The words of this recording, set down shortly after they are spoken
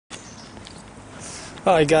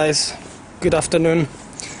Hi guys, good afternoon.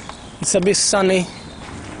 It's a bit sunny,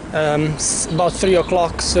 it's about 3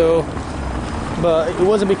 o'clock, but it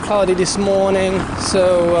was a bit cloudy this morning,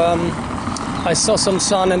 so I saw some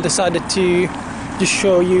sun and decided to just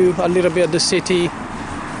show you a little bit of the city,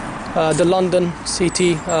 the London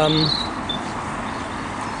city, that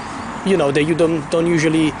you don't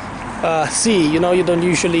usually see. You don't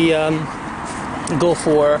usually go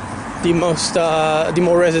for the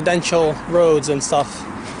more residential roads and stuff.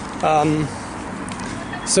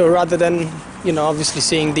 So rather than obviously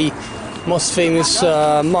seeing the most famous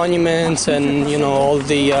monuments and all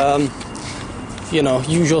the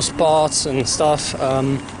usual spots and stuff,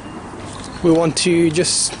 we want to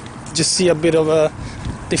just see a bit of a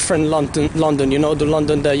different London. The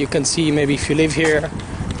London that you can see maybe if you live here,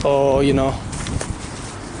 or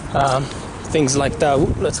things like that.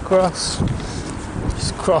 Ooh, let's cross.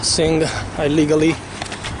 Just crossing illegally.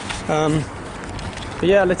 But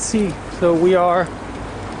yeah, let's see. So we are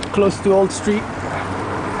close to Old Street.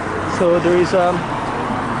 So there is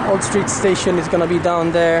Old Street station is gonna be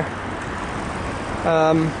down there,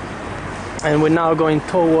 and we're now going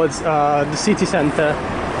towards the city center,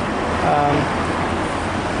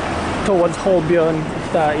 towards Holborn.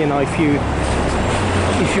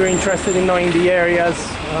 If you're interested in knowing the areas.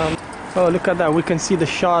 Oh, look at that! We can see the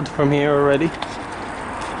Shard from here already.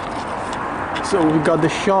 So we got the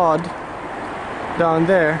Shard down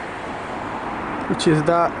there, which is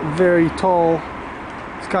that very tall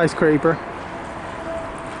skyscraper,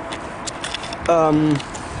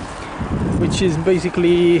 which is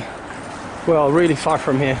basically, well, really far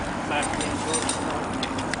from here.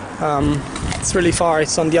 It's really far.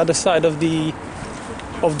 It's on the other side of the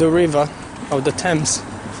river, of the Thames.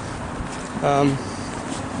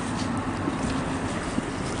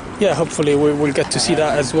 Yeah, hopefully we'll get to see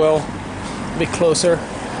that as well, a bit closer.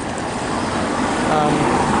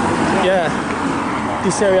 Yeah,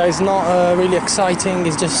 this area is not really exciting.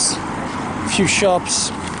 It's just a few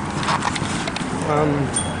shops,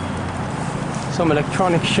 some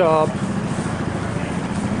electronic shop,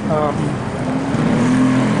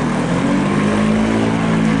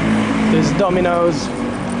 there's Domino's.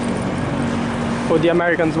 For the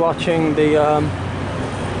Americans watching,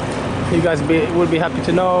 you guys will be happy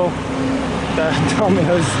to know that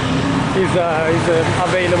Domino's is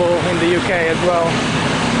available in the UK as well.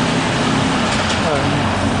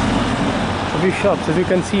 A few shops, as you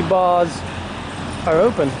can see, bars are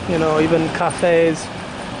open. Even cafes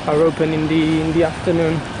are open in the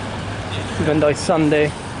afternoon, even though it's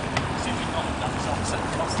Sunday.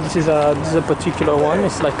 This is a particular one.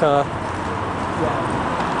 It's like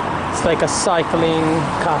a cycling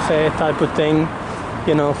cafe type of thing.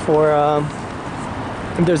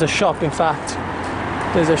 There's a shop. In fact,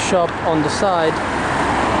 there's a shop on the side.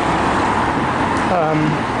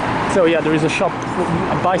 So yeah, there is a shop,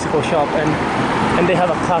 a bicycle shop, and they have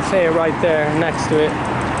a cafe right there next to it.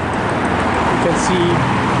 You can see,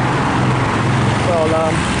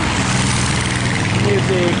 well,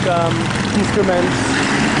 music, instruments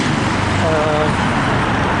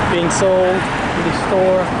being sold in the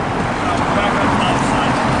store.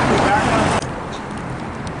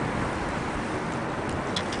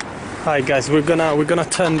 Hi guys, we're gonna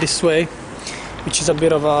turn this way, which is a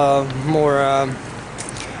bit of a more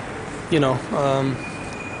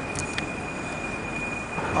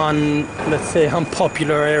let's say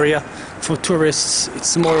unpopular area for tourists.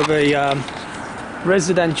 It's more of a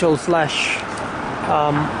residential slash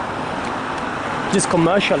just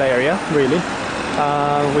commercial area, really.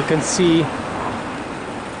 We can see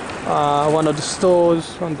one of the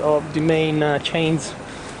stores, one of the main chains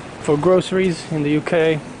for groceries in the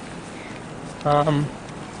UK.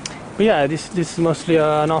 But yeah, this is mostly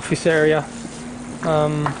an office area,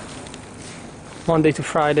 Monday to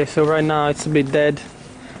Friday, so right now it's a bit dead.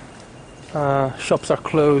 Shops are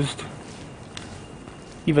closed,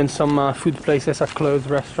 even some food places are closed,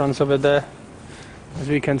 restaurants over there, as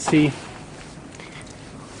we can see.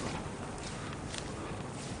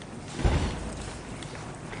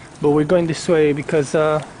 But we're going this way because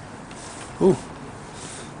ooh, look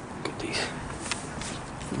at these,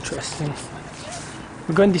 interesting.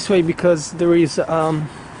 We're going this way because there is a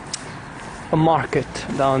market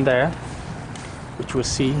down there, which we'll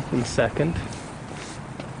see in a second.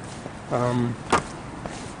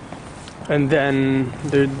 And then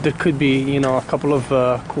there could be, a couple of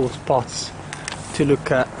cool spots to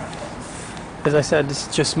look at. As I said, it's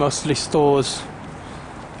just mostly stores.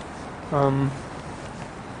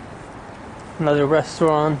 Another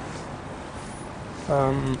restaurant.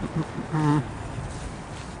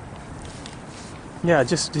 Yeah,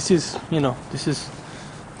 just this is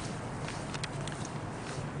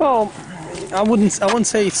Well, I wouldn't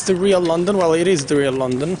say it's the real London. Well, it is the real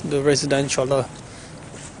London, the residential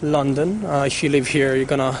London. If you live here, you're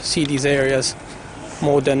gonna see these areas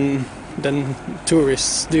more than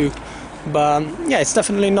tourists do. But yeah, it's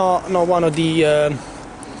definitely not one of the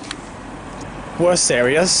worst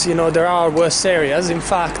areas. You know, there are worse areas. In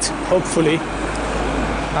fact, hopefully,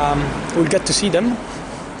 we'll get to see them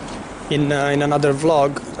in another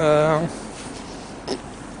vlog.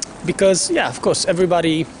 Because yeah, of course,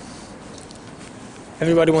 everybody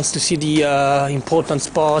wants to see the important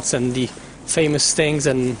spots and the famous things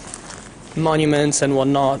and monuments and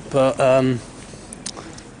whatnot. But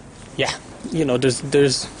yeah, you know,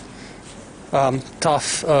 there's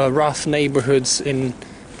tough, rough neighborhoods in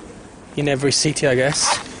every city, I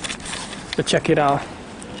guess. But check it out.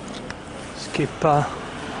 Let's keep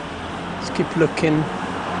looking.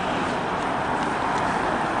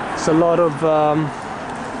 It's a lot of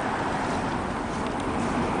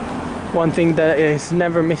one thing that is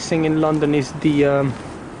never missing in London is the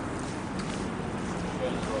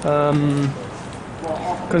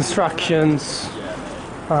constructions,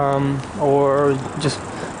 or just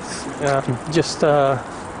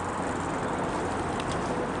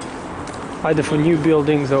either for new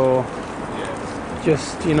buildings or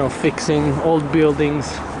just, you know, fixing old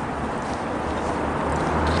buildings.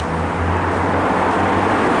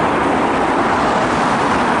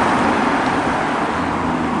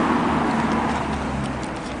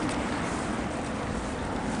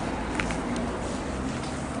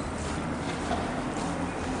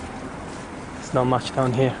 Not much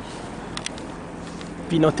down here.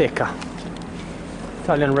 Vinoteca,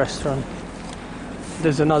 Italian restaurant.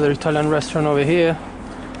 There's another Italian restaurant over here.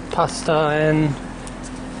 Pasta and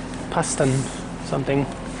something.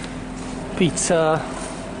 Pizza.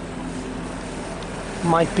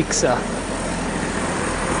 My Pizza.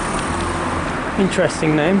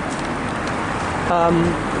 Interesting name.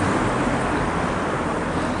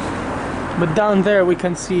 But down there we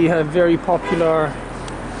can see a very popular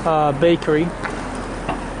bakery,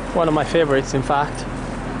 one of my favorites, in fact,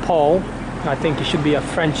 Paul. I think it should be a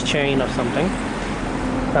French chain or something.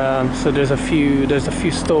 So there's a few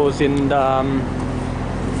stores in the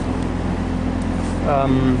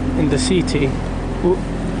city. Ooh,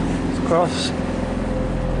 let's cross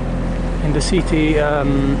in the city,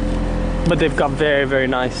 but they've got very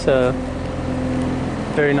nice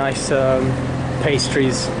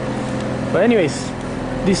pastries. But anyways,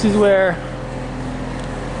 this is where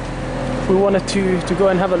we wanted to go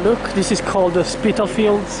and have a look. This is called the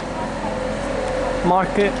Spitalfields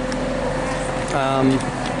Market.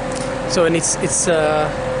 So, and it's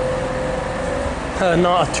not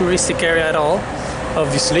a touristic area at all,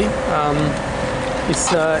 obviously.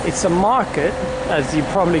 It's a market, as you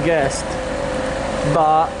probably guessed,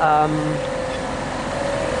 but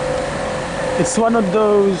it's one of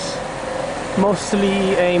those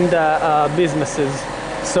mostly aimed at businesses.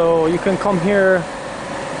 So you can come here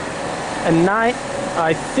at night,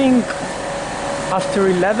 I think after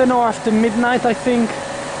 11 or after midnight, I think,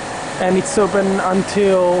 and it's open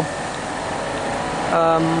until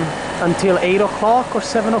 8 o'clock or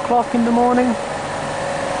 7 o'clock in the morning.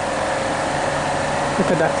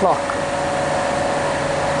 Look at that clock.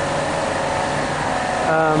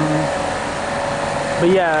 But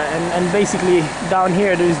yeah, and basically down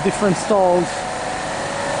here there's different stalls.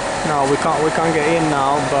 No, we can't get in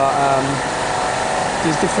now, but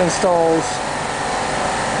there's different stalls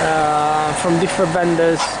from different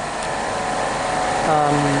vendors.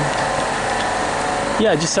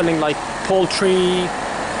 Yeah, just selling like poultry,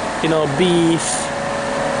 you know, beef,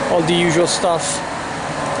 all the usual stuff.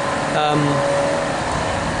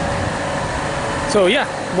 So yeah,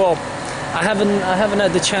 well, I haven't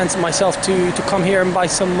had the chance myself to come here and buy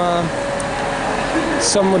some of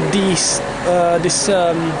these this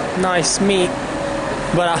nice meat.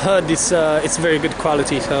 But I heard it's very good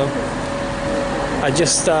quality, so I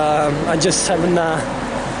just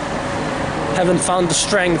haven't found the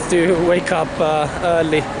strength to wake up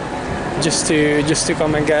early just to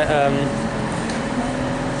come and get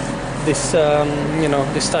this you know,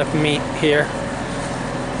 this type of meat here.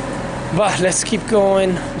 But let's keep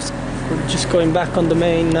going. We're just going back on the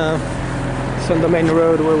main it's on the main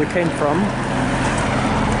road where we came from,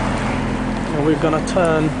 and we're gonna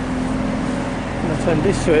turn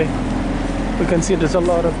this way. We can see there's a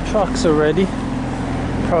lot of trucks already,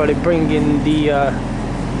 probably bringing the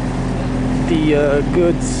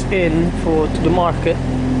goods in to the market.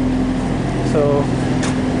 So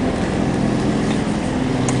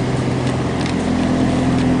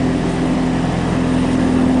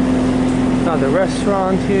another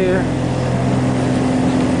restaurant here.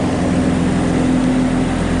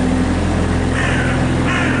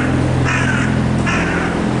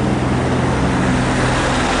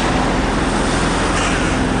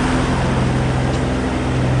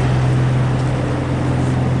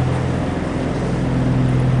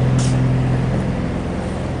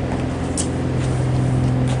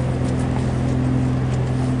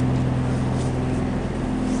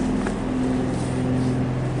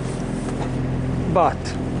 but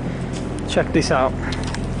check this out.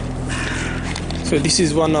 So this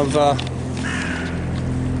is one of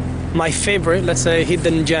my favorite, let's say,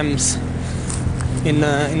 hidden gems in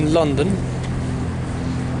London.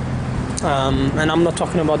 And I'm not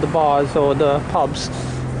talking about the bars or the pubs.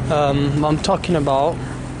 I'm talking about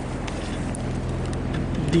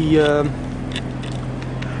the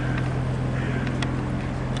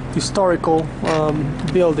historical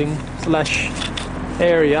building slash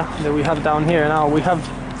area that we have down here. Now we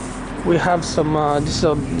have some this is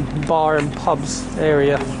a bar and pubs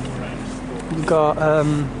area. We got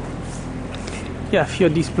yeah, a few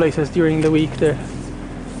of these places during the week. They're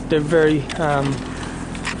very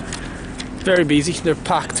very busy. They're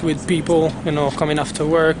packed with people, you know, coming after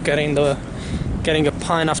work, getting a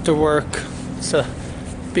pint after work. It's a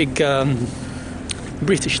big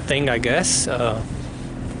British thing, I guess.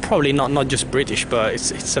 Probably not just British, but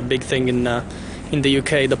it's a big thing in the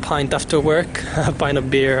UK. The pint after work, a pint of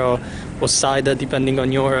beer or cider, depending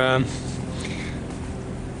on your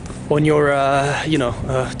you know,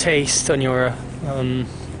 taste, on your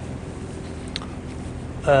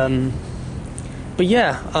but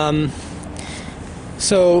yeah.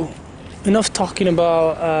 So enough talking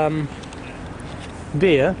about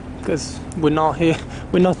beer, because we're not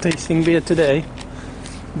tasting beer today,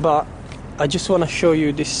 but I just want to show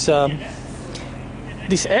you this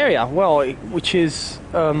this area, well, which is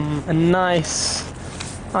a nice,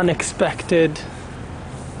 unexpected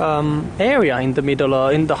area in the middle,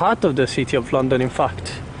 in the heart of the city of London, in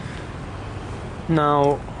fact.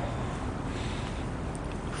 Now,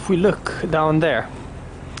 if we look down there,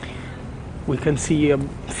 we can see a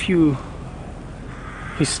few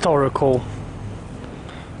historical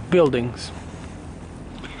buildings,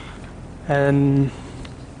 and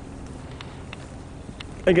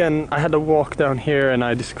again, I had a walk down here and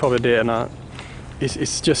I discovered it, and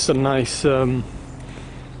it's just a nice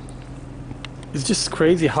it's just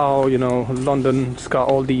crazy how, you know, London's got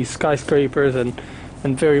all these skyscrapers and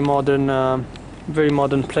very modern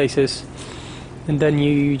places, and then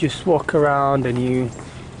you just walk around and you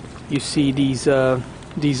see these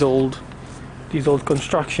old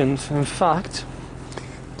constructions. In fact,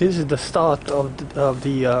 this is the start of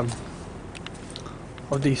the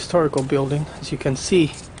historical building. As you can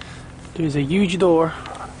see, there is a huge door,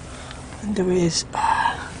 and there is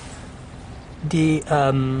the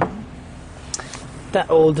that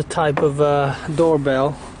old type of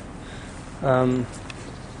doorbell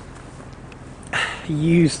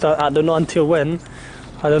used. I don't know until when.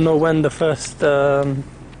 I don't know when the first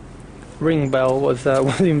ring bell was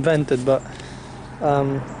invented, but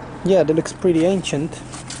yeah, that looks pretty ancient.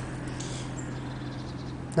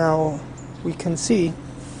 Now we can see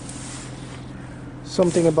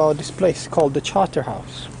something about this place called the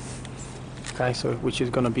Charterhouse. Okay, so which is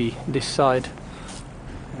gonna be this side.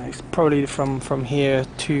 It's probably from here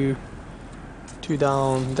to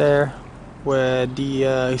down there, where the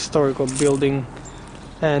historical building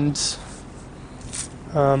ends.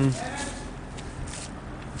 But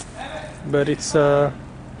it's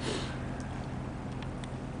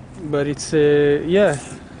yeah,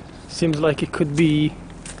 seems like it could be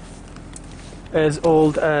as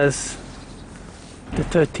old as the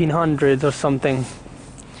 1300s or something.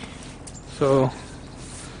 So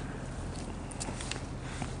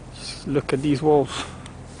just look at these walls.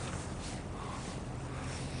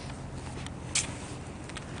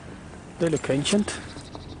 They look ancient.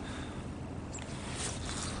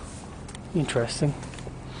 Interesting.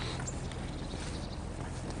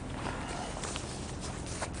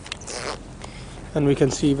 And we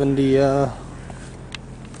can see even the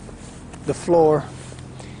floor,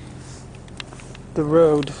 the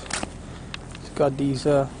road. It's got these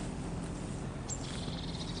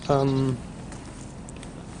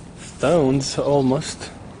stones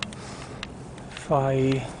almost, if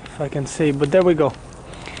I can say. But there we go.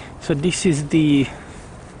 So this is the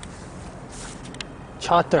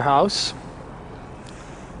Charterhouse.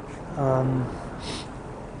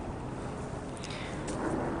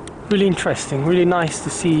 Really interesting, really nice to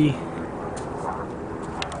see,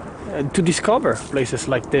 to discover places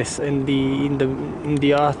like this in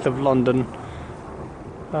the heart of London.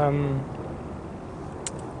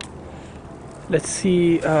 Let's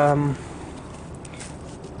see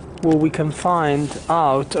what we can find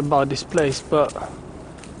out about this place, but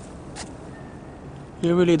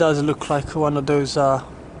it really does look like one of those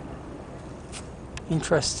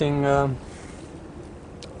interesting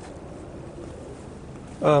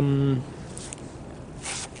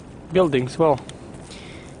buildings. Well,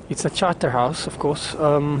 it's a charter house, of course.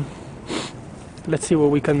 Let's see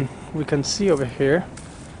what we can see over here.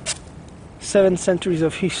 7 centuries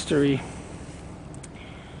of history.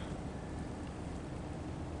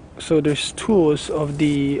 so there's tours of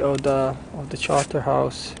the charter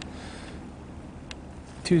house,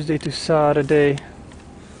 Tuesday to Saturday.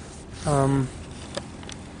 But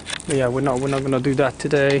yeah, we're not gonna do that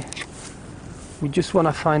today. We just want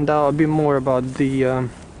to find out a bit more about the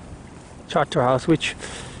charter house, which,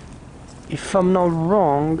 if I'm not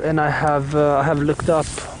wrong, and I have looked up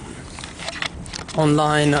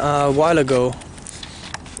online a while ago,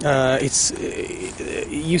 it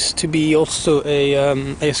used to be also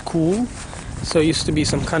a school. So it used to be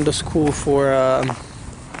some kind of school for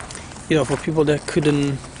for people that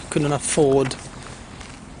couldn't afford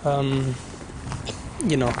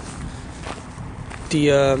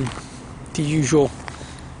the usual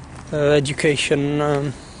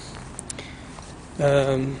education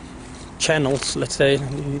channels, let's say,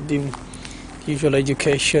 the usual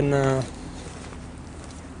education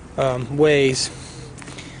ways.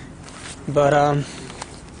 But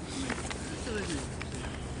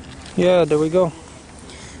yeah, there we go.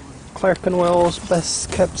 Clerkenwell's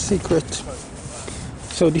best kept secret.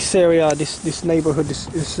 So this area, this neighborhood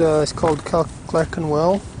is called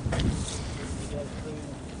Clerkenwell.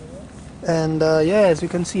 And yeah, as you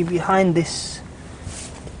can see behind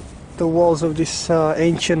the walls of this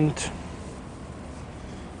ancient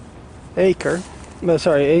 7-acre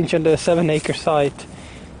site,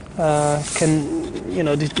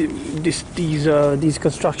 these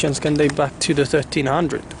constructions can date back to the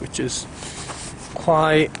 1300s, which is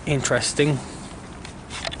quite interesting.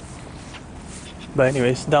 But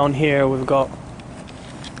anyways, down here we've got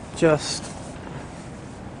just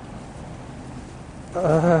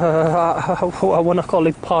I want to call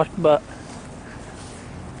it park, but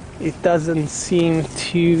it doesn't seem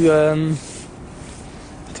too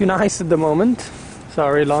nice at the moment.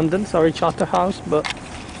 Sorry London, sorry Charterhouse, but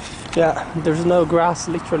yeah, there's no grass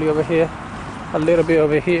literally over here, a little bit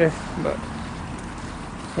over here, but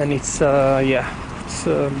and it's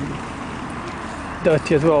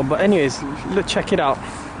dirty as well. But anyways, let's check it out.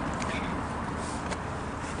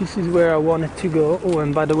 This is where I wanted to go. Oh,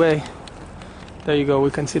 and by the way, there you go, we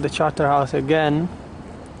can see the Charterhouse again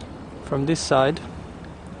from this side.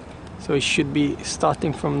 So it should be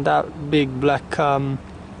starting from that big black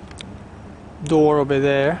door over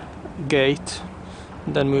there, gate,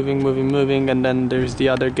 and then moving, and then there's the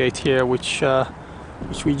other gate here, which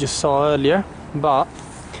we just saw earlier. But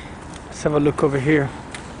let's have a look over here,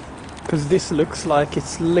 because this looks like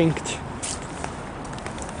it's linked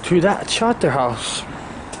to that Charterhouse.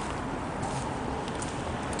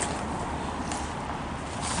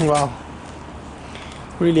 Wow,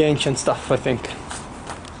 really ancient stuff, I think.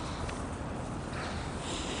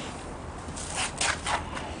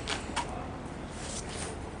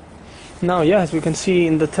 Now, yes, we can see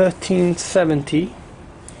in the 1370,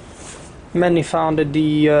 many founded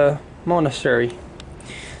the monastery.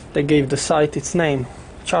 They gave the site its name,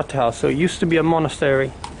 Charterhouse. So it used to be a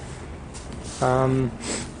monastery. Then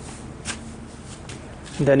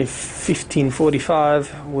in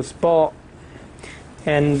 1545 was bought,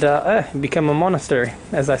 and it became a monastery,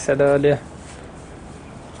 as I said earlier.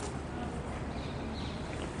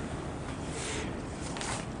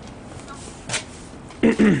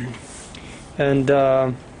 And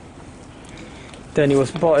then it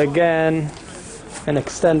was bought again and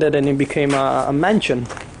extended, and it became a mansion.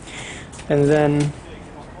 And then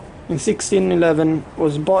in 1611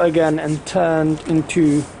 was bought again and turned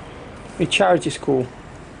into a charity school,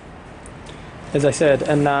 as I said,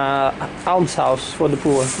 and almshouse for the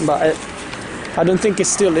poor. But I don't think it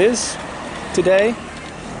still is today.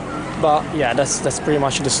 But yeah, that's pretty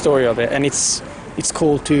much the story of it. And it's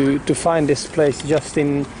cool to find this place just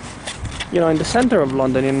in the center of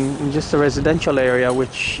London, in just a residential area,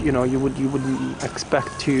 which you wouldn't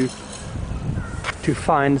expect to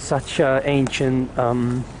find such ancient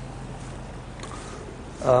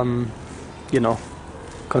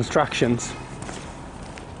constructions.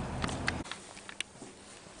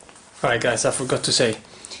 Alright guys, I forgot to say,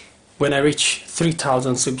 when I reach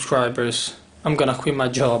 3,000 subscribers, I'm gonna quit my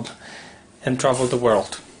job and travel the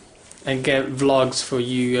world and get vlogs for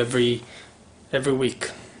you every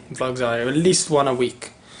week. Vlogs are at least one a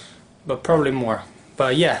week, but probably more.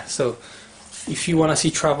 But yeah, so if you want to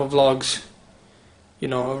see travel vlogs,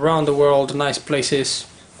 around the world, nice places,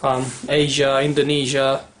 Asia,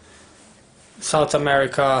 Indonesia, South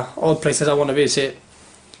America, all places I want to visit,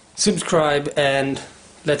 subscribe and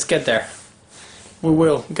let's get there. We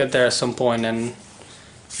will get there at some point, and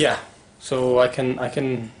yeah, so I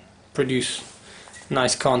can produce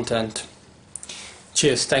nice content.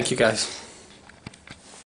 Cheers, thank you guys.